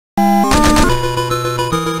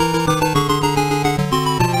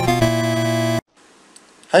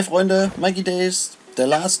Hi Freunde, Maikidays, The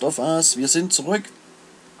Last of Us, wir sind zurück.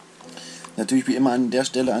 Natürlich wie immer an der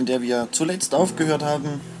Stelle, an der wir zuletzt aufgehört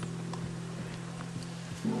haben.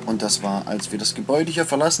 Und das war, als wir das Gebäude hier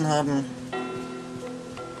verlassen haben.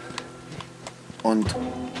 Und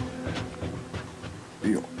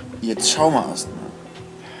jo, jetzt schauen wir erst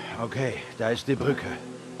mal. Okay, da ist die Brücke.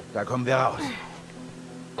 Da kommen wir raus.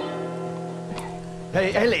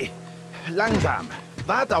 Hey Ellie, langsam.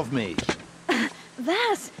 Wart auf mich.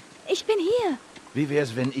 Was? Ich bin hier. Wie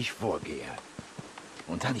wär's, wenn ich vorgehe?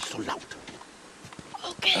 Und dann nicht so laut.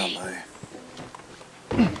 Okay.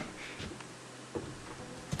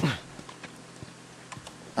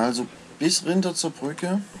 Also bis runter zur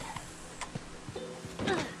Brücke.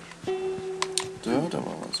 Da war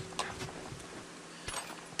was.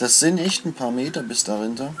 Das sind echt ein paar Meter bis da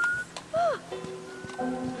runter.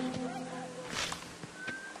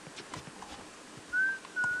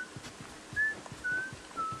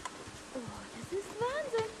 Das ist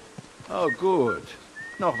Wahnsinn. Oh gut.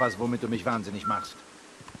 Noch was, womit du mich wahnsinnig machst.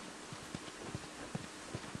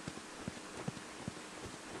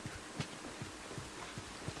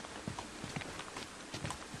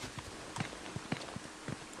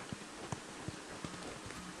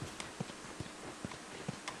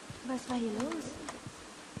 Was war hier los?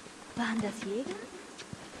 Waren das Jäger?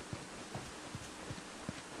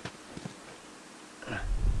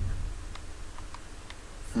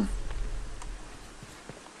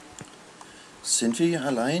 Sind wir hier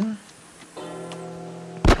allein?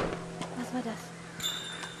 Was war das?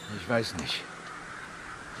 Ich weiß nicht.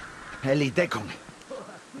 Ellie, Deckung.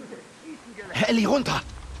 Ellie, runter.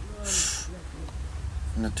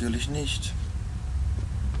 Natürlich nicht.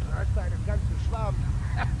 Du hast bei einem ganzen Schwarm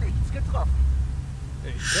nichts getroffen.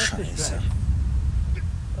 Ich treffe dich Scheiße. gleich.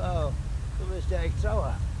 Oh, du bist ja echt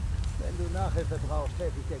sauer. Wenn du Nachhilfe brauchst,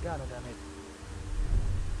 helfe ich dir gerne damit.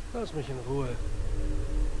 Lass mich in Ruhe.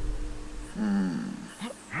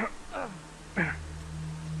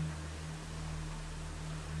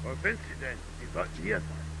 Wo sind Sie denn? Sie sollten hier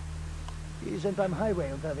sein. Die sind beim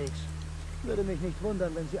Highway unterwegs. Würde mich nicht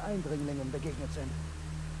wundern, wenn sie Eindringlingen begegnet sind.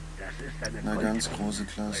 Das ist eine Na, ganz große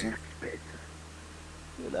Klasse.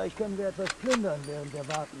 Vielleicht können wir etwas plündern, während wir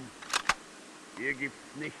warten. Hier gibt's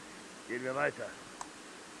nichts. Gehen wir weiter.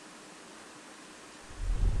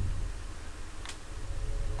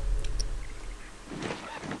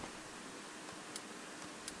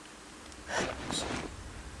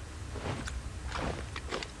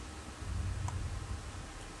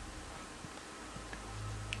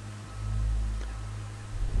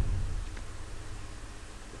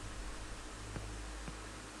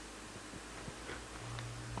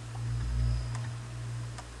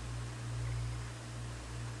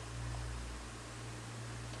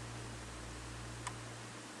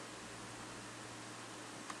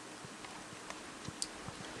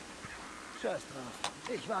 Scheiß drauf.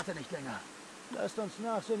 Ich warte nicht länger. Lasst uns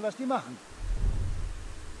nachsehen, was die machen.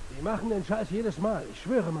 Die machen den Scheiß jedes Mal, ich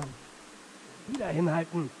schwöre, Mann. Wieder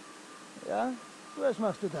hinhalten. Ja? Was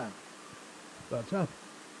machst du dann? What's up?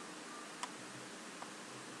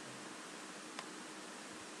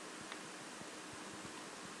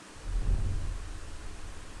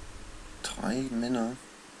 Drei Männer.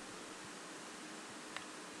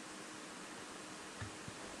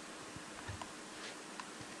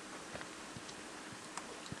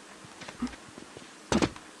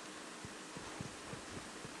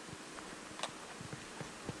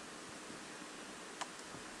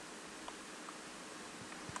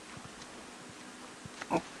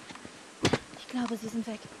 Ich glaube, sie sind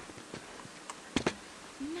weg.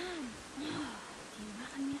 Nein. Oh, die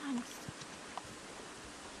machen mir Angst.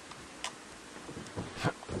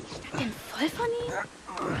 Ist das denn voll von ihnen?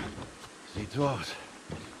 Sieht so aus.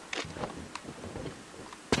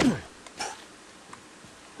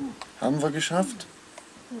 Haben wir geschafft.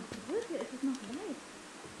 Zur Brücke ist es noch weit.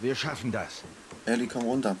 Wir schaffen das. Ellie, komm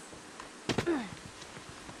runter.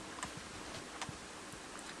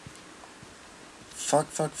 Fuck.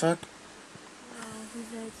 Oh,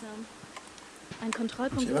 wie seltsam. Ein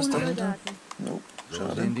Kontrollpunkt Ist hier was ohne dahinter? Soldaten. Nope, So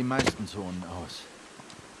schade. sehen die meisten Zonen aus.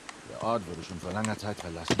 Der Ort wurde schon vor langer Zeit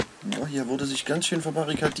verlassen. Ja, hier wurde sich ganz schön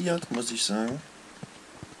verbarrikadiert, muss ich sagen.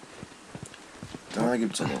 Da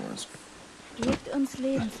gibt's aber was. Gebt uns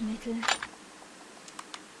Lebensmittel.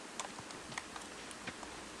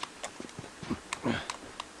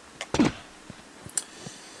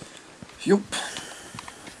 Jupp.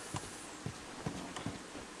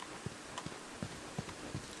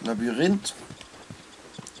 Labyrinth.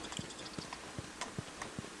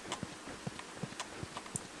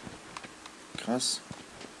 Krass.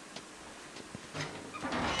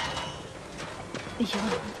 Ich auch.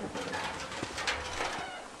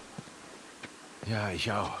 Ja,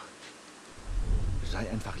 ich auch. Sei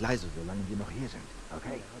einfach leise, solange wir noch hier sind.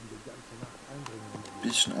 Okay?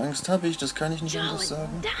 Bisschen Angst habe ich, das kann ich nicht anders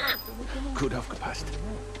sagen. Gut aufgepasst.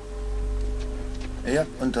 Ja,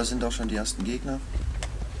 und da sind auch schon die ersten Gegner.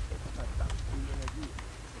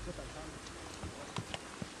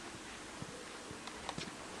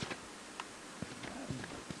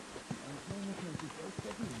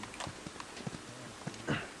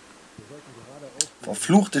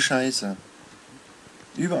 Verfluchte Scheiße.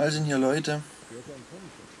 Überall sind hier Leute.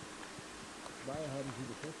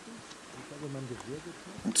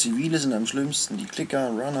 Und Zivile sind am schlimmsten. Die Klicker,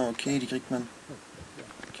 Runner, okay, die kriegt man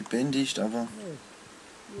gebändigt, aber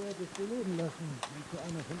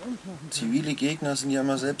zivile Gegner sind ja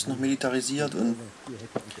immer selbst noch militarisiert und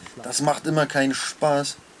das macht immer keinen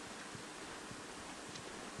Spaß.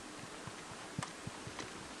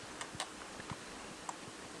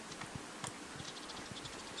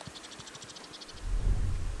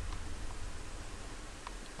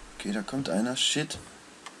 Okay, da kommt einer. Shit.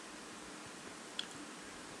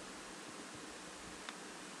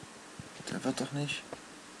 Der wird doch nicht.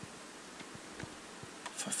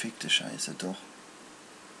 Verfickte Scheiße, doch.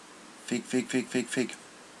 Fick, fick, fick, fick, fick.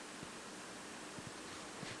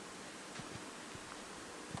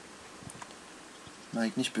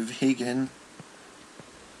 Mike, nicht bewegen.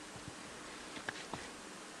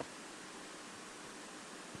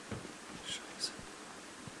 Scheiße.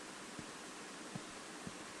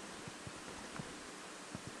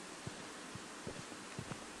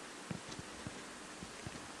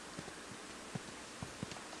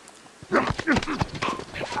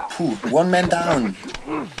 Puh, one man down.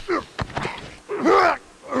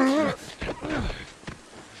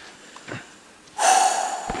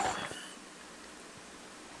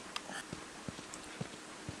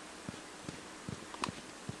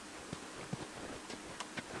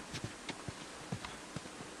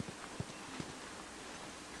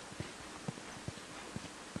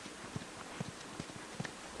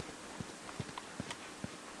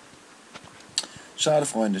 Schade,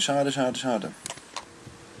 Freunde, schade, schade, schade.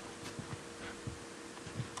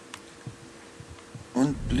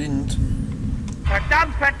 Und blind.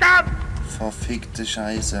 Verdammt, verdammt! Verfickte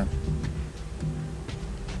Scheiße.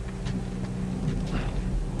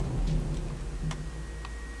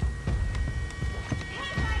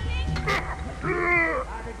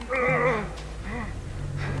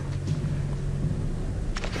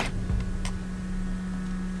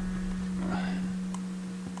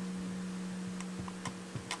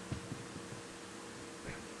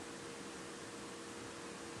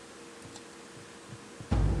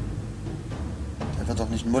 Der wird doch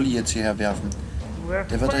nicht einen Molly jetzt hierher werfen.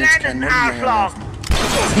 Der wird doch jetzt keinen Molly hierher werfen.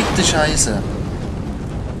 Verfickte Scheiße.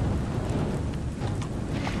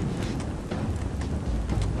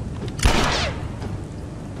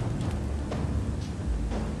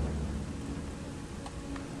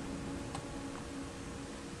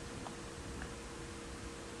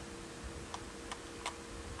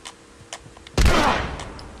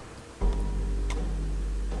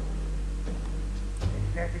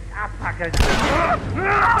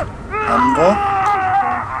 Haben wir.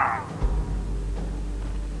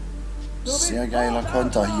 Sehr geiler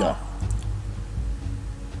Konter hier.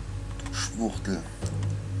 Du Schwuchtel.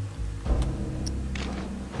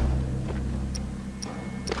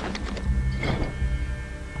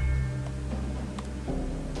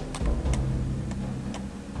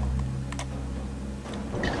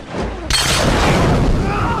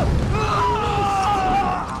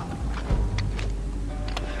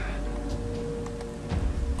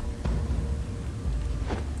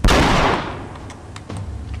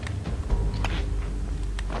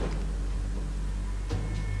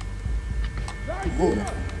 Wo?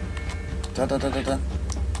 Da.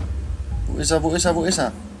 Wo ist er, wo ist er, wo ist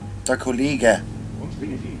er? Der Kollege.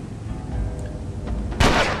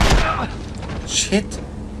 Shit.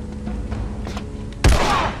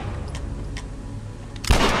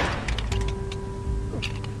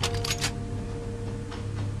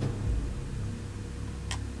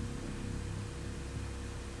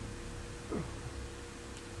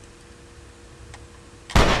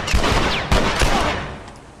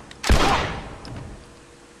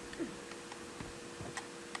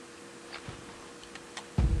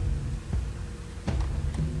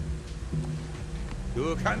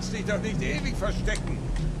 Du kannst dich doch nicht ewig verstecken.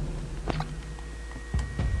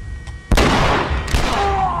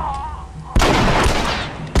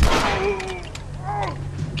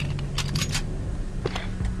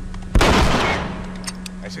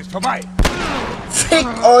 Es ist vorbei.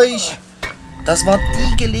 Fickt euch! Das war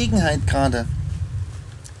die Gelegenheit gerade.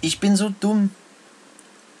 Ich bin so dumm.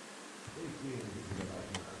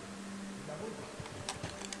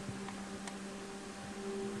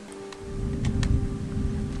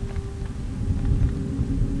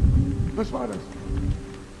 Was war das?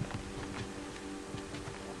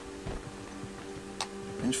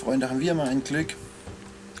 Mensch, Freunde, haben wir mal ein Glück.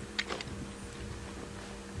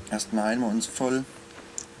 Erstmal heilen wir uns voll.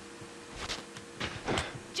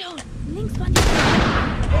 Joel, links von dir.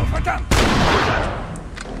 Oh, verdammt!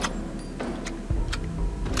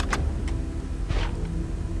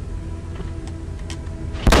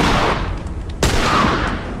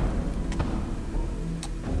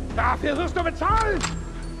 Dafür wirst du bezahlen!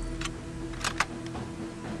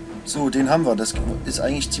 So, den haben wir. Das ist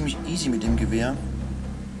eigentlich ziemlich easy mit dem Gewehr.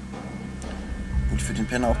 Wo ich für den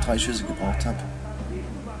Penner auch 3 Schüsse gebraucht habe.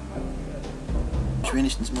 Ich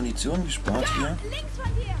wenigstens Munition gespart hier. Links von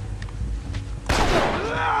dir.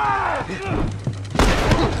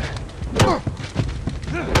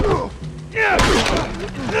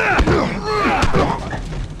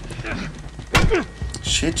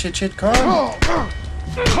 Shit, shit, shit, komm!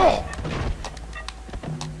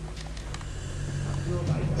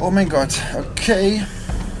 Oh mein Gott, okay.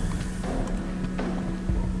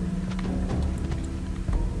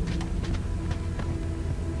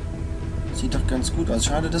 Sieht doch ganz gut aus.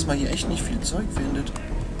 Schade, dass man hier echt nicht viel Zeug findet.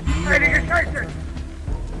 Heilige Scheiße!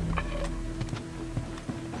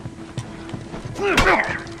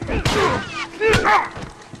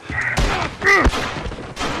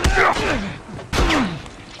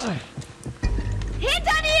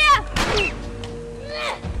 Hinter dir!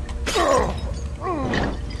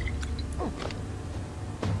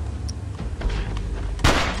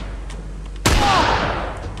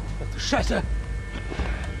 Scheiße!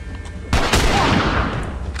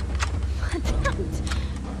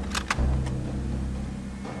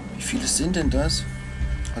 Wie viele sind denn das?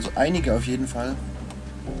 Also einige auf jeden Fall.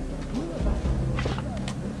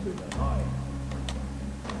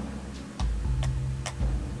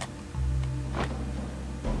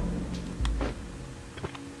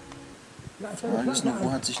 Frage ist nur,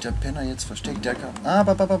 wo hat sich der Penner jetzt versteckt? Der kann... Ah,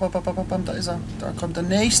 da ist er. Da kommt der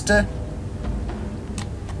nächste.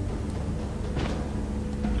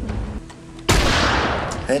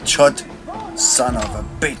 Headshot. Son of a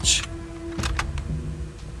bitch.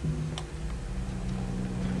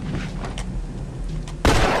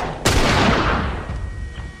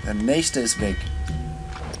 Der nächste ist weg.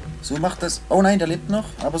 So macht das... Oh nein, der lebt noch.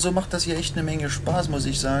 Aber so macht das hier echt eine Menge Spaß, muss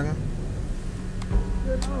ich sagen.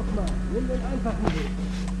 Nimm den einfachen Weg.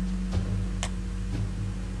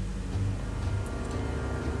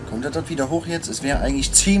 Kommt er dort wieder hoch jetzt? Es wäre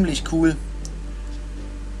eigentlich ziemlich cool.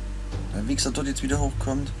 Der Wichser dort jetzt wieder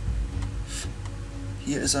hochkommt.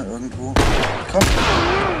 Hier ist er irgendwo. Komm!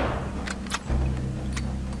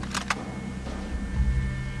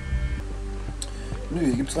 Nö,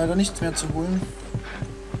 hier gibt es leider nichts mehr zu holen.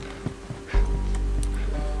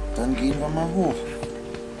 Dann gehen wir mal hoch.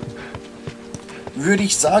 Würde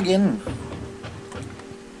ich sagen.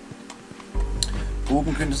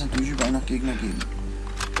 Oben könnte es natürlich überall noch Gegner geben.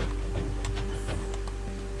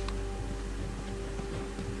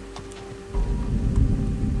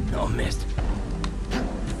 Oh Mist.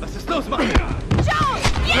 Was ist los, Mann? Joel,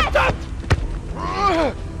 jetzt!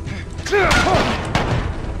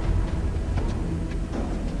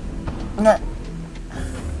 Na.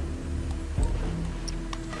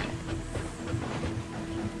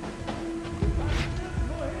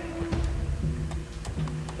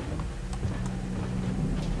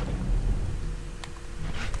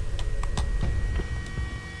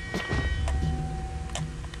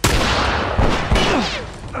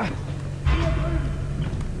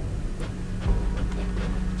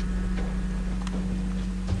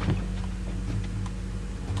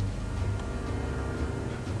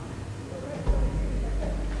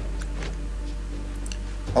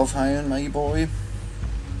 Aufheilen, my boy.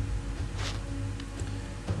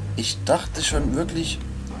 Ich dachte schon wirklich,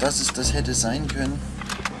 dass es das hätte sein können.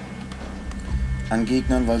 An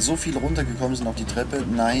Gegnern, weil so viele runtergekommen sind auf die Treppe.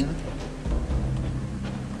 Nein.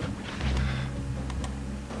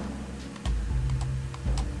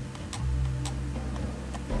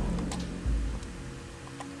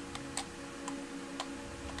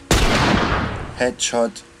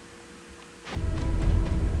 Headshot.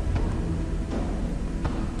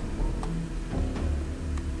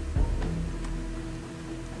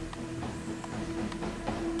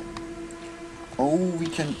 Oh, we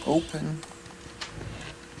can open.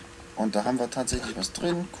 Und da haben wir tatsächlich was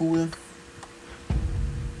drin. Cool.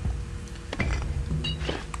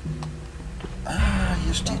 Ah,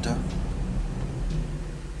 hier steht er.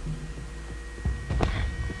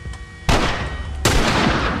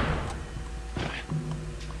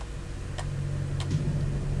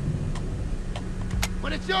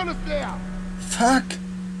 Munition ist leer! Fuck!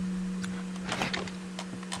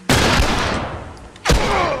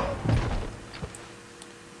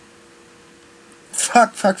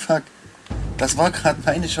 Fuck, fuck, fuck. Das war gerade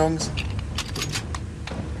meine Chance.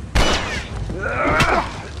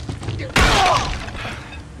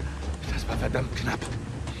 Das war verdammt knapp.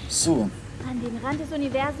 So. An den Rand des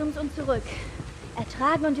Universums und zurück.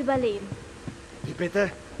 Ertragen und überleben. Wie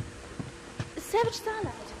bitte? Savage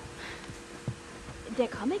Starlight. Der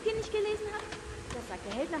Comic, den ich gelesen habe, das sagt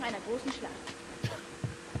der Held nach einer großen Schlacht.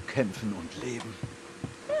 Kämpfen und leben.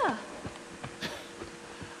 Ja.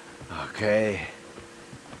 Okay.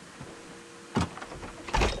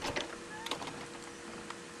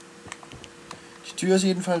 Die Tür ist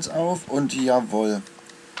jedenfalls auf und jawohl.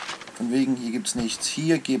 Von wegen, hier gibt's nichts.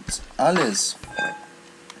 Hier gibt's alles.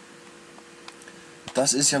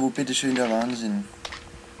 Das ist ja wohl bitteschön der Wahnsinn.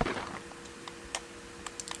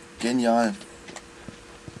 Genial.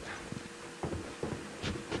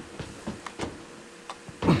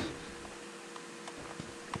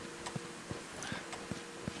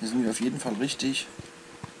 Hier sind wir auf jeden Fall richtig.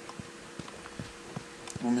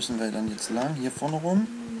 Wo müssen wir dann jetzt lang? Hier vorne rum?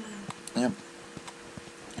 Ja.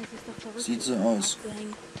 Sieht so aus.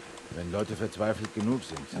 Wenn Leute verzweifelt genug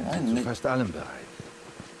sind, sind Nein, sie zu nicht. fast allem bereit.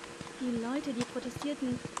 Die Leute, die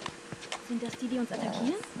protestierten, sind das die, die uns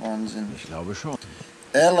attackieren? Wahnsinn. Ich glaube schon.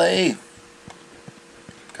 LA!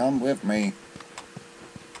 Come with me.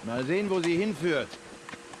 Mal sehen, wo sie hinführt.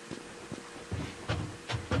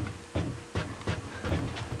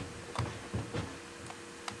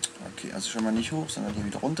 Okay, also schon mal nicht hoch, sondern hier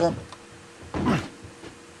wieder runter.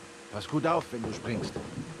 Pass gut auf, wenn du springst.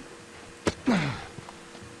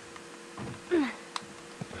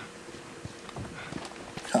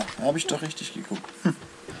 Ha, habe ich doch richtig geguckt.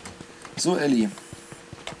 So, Ellie.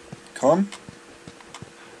 Komm.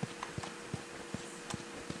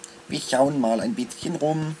 Wir schauen mal ein bisschen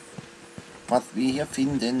rum, was wir hier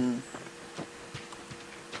finden.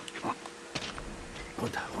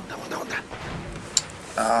 Runter, runter, runter, runter.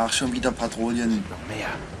 Ach, schon wieder Patrouillen. Noch mehr.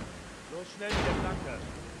 So schnell wie der Blanke.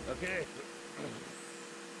 Okay.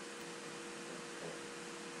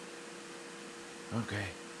 Okay.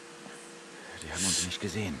 Die haben uns nicht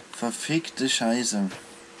gesehen. Verfickte Scheiße.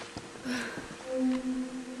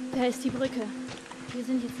 Da ist die Brücke. Wir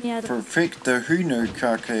sind jetzt näher dran. Verfickte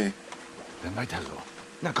Hühnerkacke. Dann weiter so.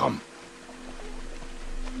 Na komm.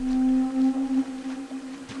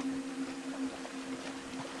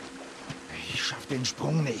 Ich schaff den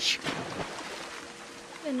Sprung nicht.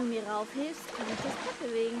 Wenn du mir raufhilfst, kann ich das Brett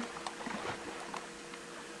bewegen.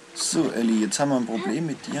 So, Ellie, jetzt haben wir ein Problem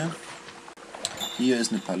mit dir. Hier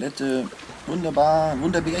ist eine Palette. Wunderbar,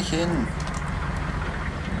 Wunderbärchen.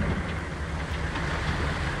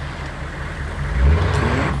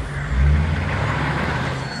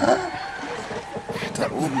 Okay.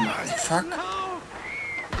 Da oben, fuck.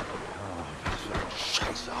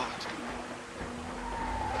 Scheißort.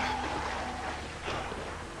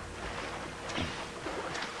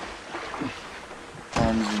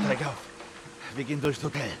 Wahnsinn. Steig auf. Wir gehen durchs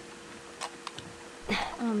Hotel.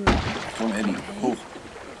 Komm, Ellie, hoch.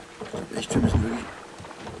 Ich glaube echt, wir müssen wirklich...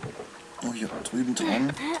 Oh, hier drüben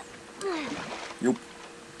dran. Jupp.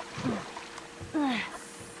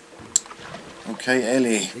 Okay,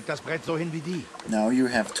 Ellie. Leg das Brett so hin wie die. Now you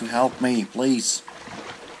have to help me, please.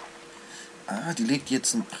 Ah, die legt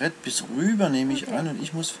jetzt ein Brett bis rüber, nehme ich Okay. an, und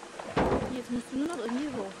ich muss Jetzt musst du nur noch irgendwie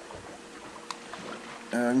hoch.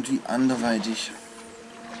 irgendwie anderweitig.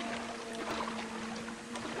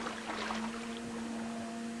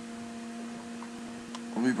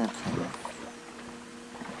 Rüberkommen.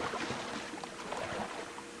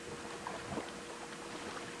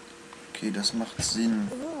 Okay, das macht Sinn.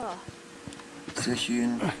 Oh, Sehr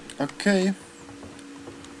schön. Okay.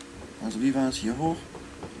 Also wie war es? Hier hoch.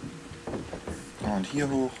 Und hier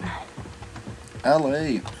hoch.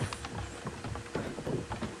 LA.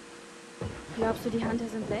 glaubst du, die Hunter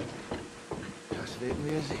sind weg? Das werden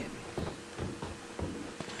wir sehen.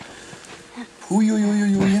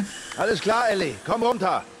 Huiuiuiui. Alles klar, Ellie. Komm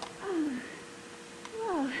runter.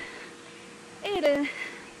 Wow. Edel.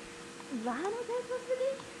 War noch etwas für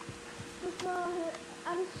dich? Bevor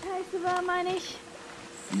alles scheiße war, meine ich.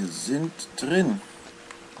 Wir sind drin.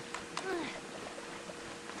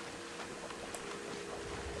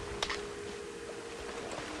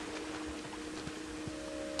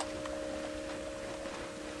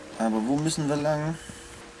 Aber wo müssen wir lang?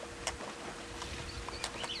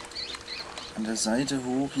 An der Seite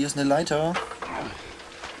hoch. Hier ist eine Leiter.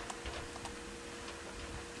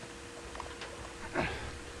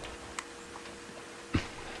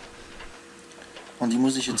 Und die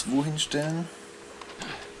muss ich jetzt wohin stellen?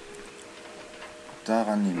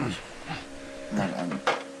 Daran nehme ich mal an.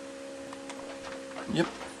 Yep.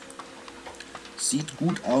 Sieht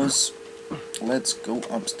gut aus. Let's go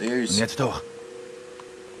upstairs. Und jetzt doch.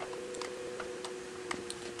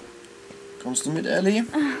 Kommst du mit, Ellie?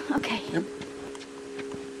 Okay. Yep.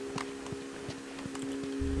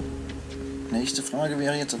 Nächste Frage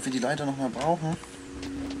wäre jetzt, ob wir die Leiter noch mal brauchen.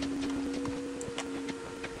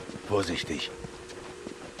 Vorsichtig.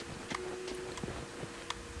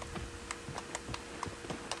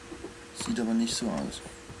 Sieht aber nicht so aus.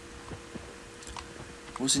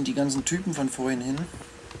 Wo sind die ganzen Typen von vorhin hin?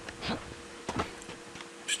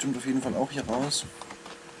 Bestimmt auf jeden Fall auch hier raus.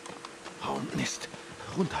 Oh Mist.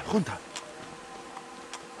 Runter, runter.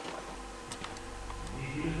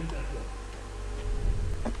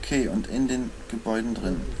 Okay, und in den Gebäuden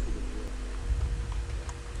drin.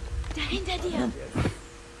 Da hinter dir.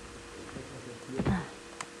 Ja.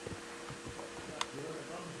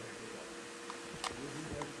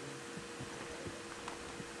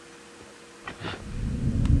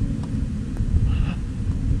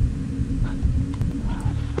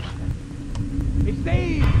 Ich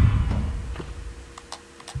sehe ihn!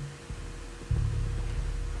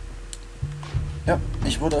 Ja,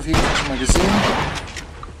 ich wurde auf jeden Fall schon mal gesehen.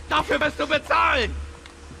 Dafür wirst du bezahlen!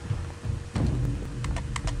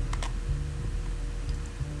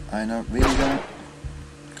 Einer weniger.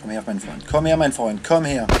 Komm her, mein Freund. Komm her, mein Freund. Komm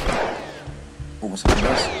her. Oh, was haben wir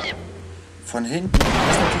das? Von hinten. Das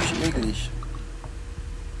ist natürlich eklig.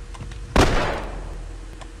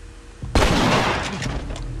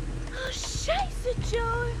 Oh, scheiße,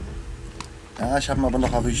 Joel. Ja, ich habe ihn aber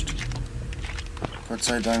noch erwischt. Gott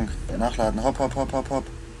sei Dank. Nachladen. Hopp, hopp, hopp, hopp, hopp.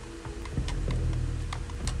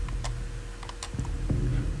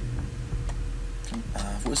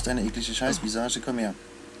 Wo ist deine eklige Scheißvisage? Komm her.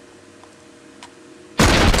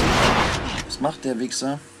 Was macht der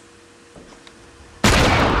Wichser?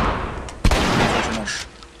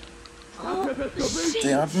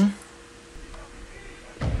 Sterben.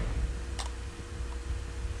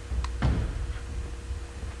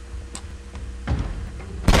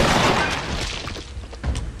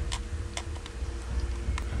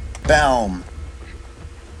 Baum.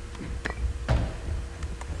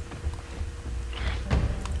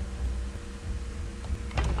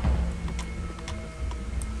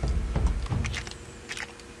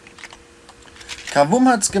 Kavum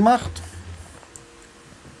hat's gemacht.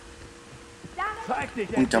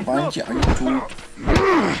 Und da war die eine tot.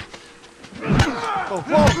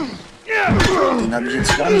 Den habe ich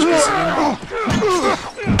jetzt gar nicht gesehen.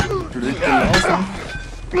 Blöd gelaufen.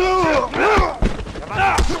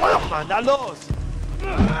 Mann, da los!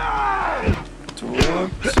 Tot.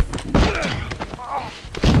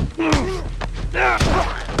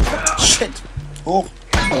 Shit. Hoch.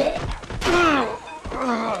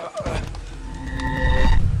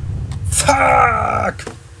 Fuck!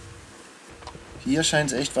 Hier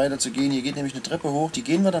scheint es echt weiter zu gehen. Hier geht nämlich eine Treppe hoch. Die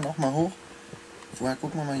gehen wir dann auch mal hoch. Vorher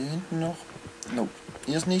gucken wir mal hier hinten noch. Nope.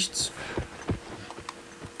 Hier ist nichts.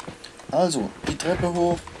 Also, die Treppe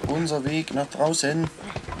hoch. Unser Weg nach draußen.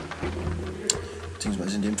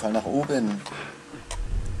 Beziehungsweise in dem Fall nach oben.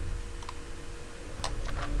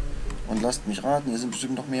 Und lasst mich raten, hier sind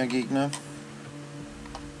bestimmt noch mehr Gegner.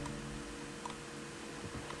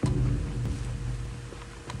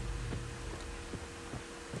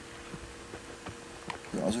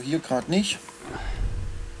 Ja, also hier gerade nicht.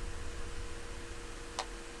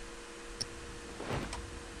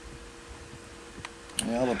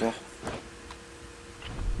 Ja, aber doch.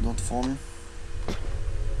 Dort vorne.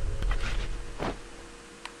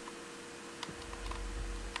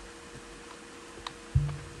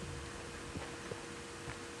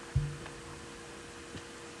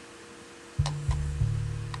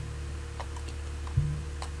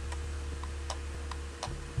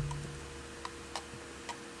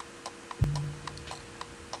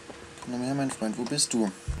 Komm her, mein Freund, wo bist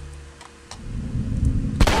du?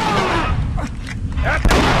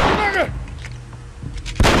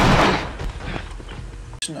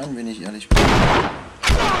 Schon an, wenn ich ehrlich bin.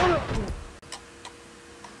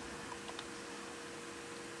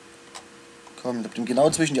 Komm, ich hab dem genau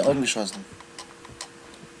zwischen die Augen geschossen.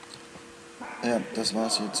 Ja, das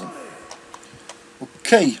war's jetzt.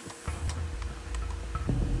 Okay.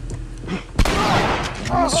 Den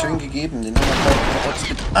haben wir es schön gegeben. Den haben wir gleich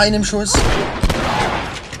mit einem Schuss.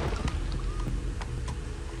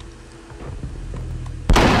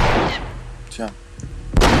 Tja.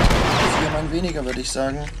 4 Mann weniger, würde ich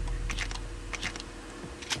sagen.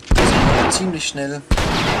 Das ging ja ziemlich schnell.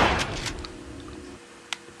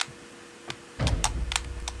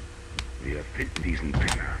 Wir finden diesen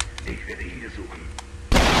Penner. Ich werde hier suchen.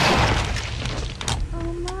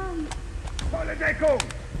 Deckung!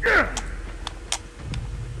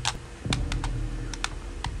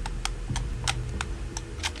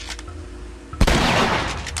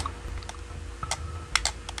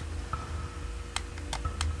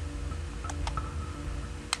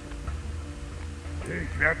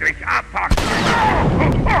 Ich werde dich abpacken!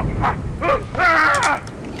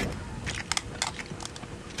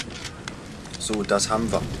 So, das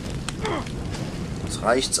haben wir. Jetzt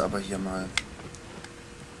reicht's aber hier mal.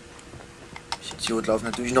 Ich Idiot laufe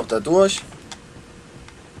natürlich noch da durch.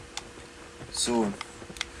 So.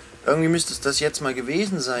 Irgendwie müsste es das jetzt mal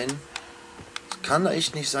gewesen sein. Das kann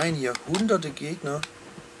echt nicht sein hier. Hunderte Gegner.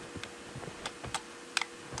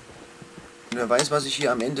 Und wer weiß, was ich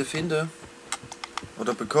hier am Ende finde.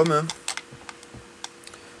 Oder bekomme.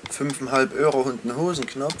 5,5 Euro und einen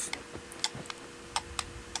Hosenknopf.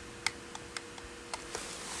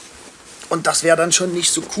 Und das wäre dann schon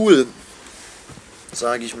nicht so cool.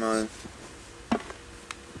 Sage ich mal.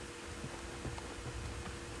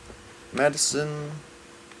 Madison.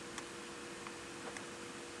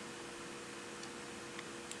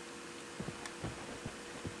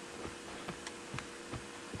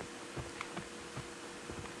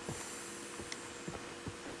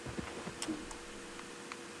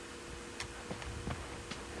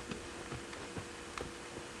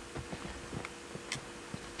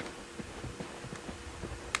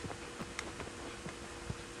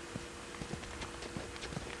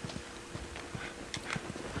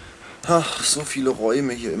 Ach, so viele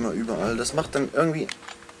Räume hier immer überall. Das macht dann irgendwie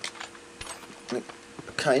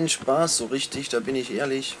keinen Spaß so richtig, da bin ich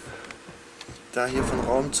ehrlich. Da hier von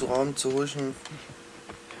Raum zu huschen.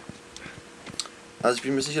 Also ich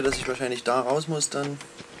bin mir sicher, dass ich wahrscheinlich da raus muss dann.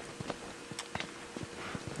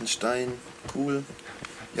 Ein Stein, cool.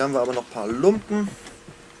 Hier haben wir aber noch ein paar Lumpen.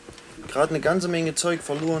 Gerade eine ganze Menge Zeug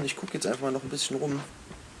verloren. Ich gucke jetzt einfach mal noch ein bisschen rum.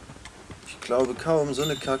 Ich glaube kaum, so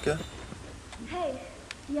eine Kacke. Hey,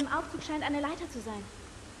 hier im Aufzug scheint eine Leiter zu sein.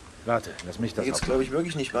 Warte, lass mich Da das geht's, aufmachen. glaube ich,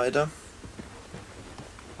 wirklich nicht weiter.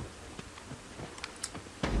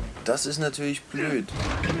 Das ist natürlich blöd.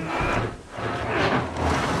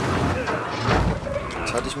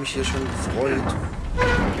 Jetzt hatte ich mich hier schon gefreut.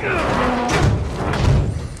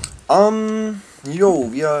 Jo,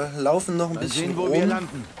 wir laufen noch ein Mal bisschen sehen, wo wir rum.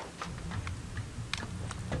 landen.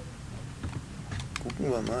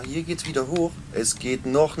 Gucken wir mal. Hier geht's wieder hoch. Es geht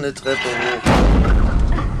noch eine Treppe hoch.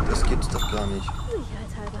 Das gibt's doch gar nicht.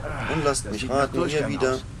 Sicherheitshalber. Und lasst Das mich sieht nach raten, hier Durchgang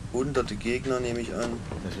wieder aus. hunderte Gegner, nehme ich an.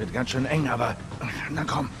 Das wird ganz schön eng, aber... Na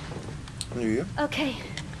komm. Nö. Okay.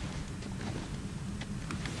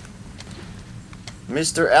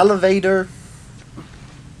 Mr. Elevator.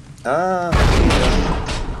 Ah, okay,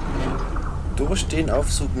 dann durch den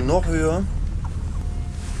Aufzug noch höher.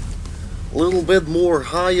 A little bit more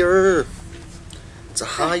higher. It's a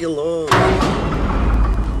higher low.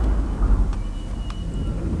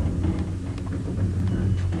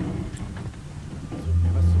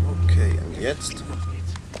 Okay, und jetzt?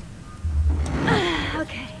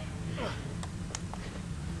 Okay.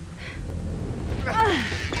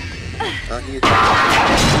 Ah, hier.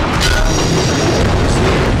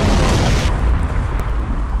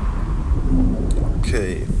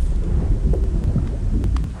 Okay.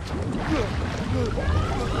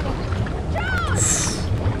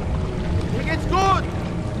 Mir geht's gut!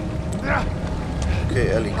 Okay,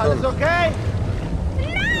 Ellie, Alles komm. okay?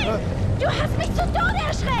 Nein! Du hast mich zu Tode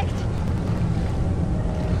erschreckt!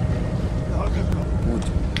 Gut.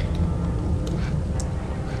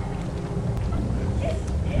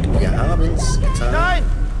 Wir haben's getan. Nein!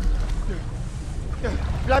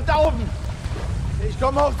 Bleib da oben! Ich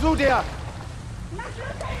komme auch zu dir!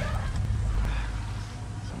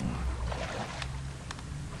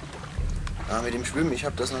 Ah, mit dem Schwimmen, ich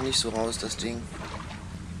habe das noch nicht so raus, das Ding.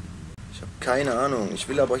 Ich habe keine Ahnung. Ich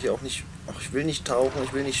will aber hier auch nicht... Ach, ich will nicht tauchen,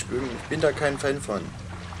 ich will nicht schwimmen. Ich bin da kein Fan von.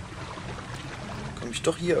 Komme ich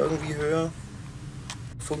doch hier irgendwie höher?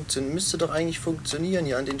 Müsste doch eigentlich funktionieren,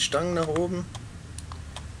 hier an den Stangen nach oben.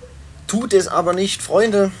 Tut es aber nicht,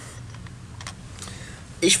 Freunde.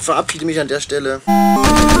 Ich verabschiede mich an der Stelle.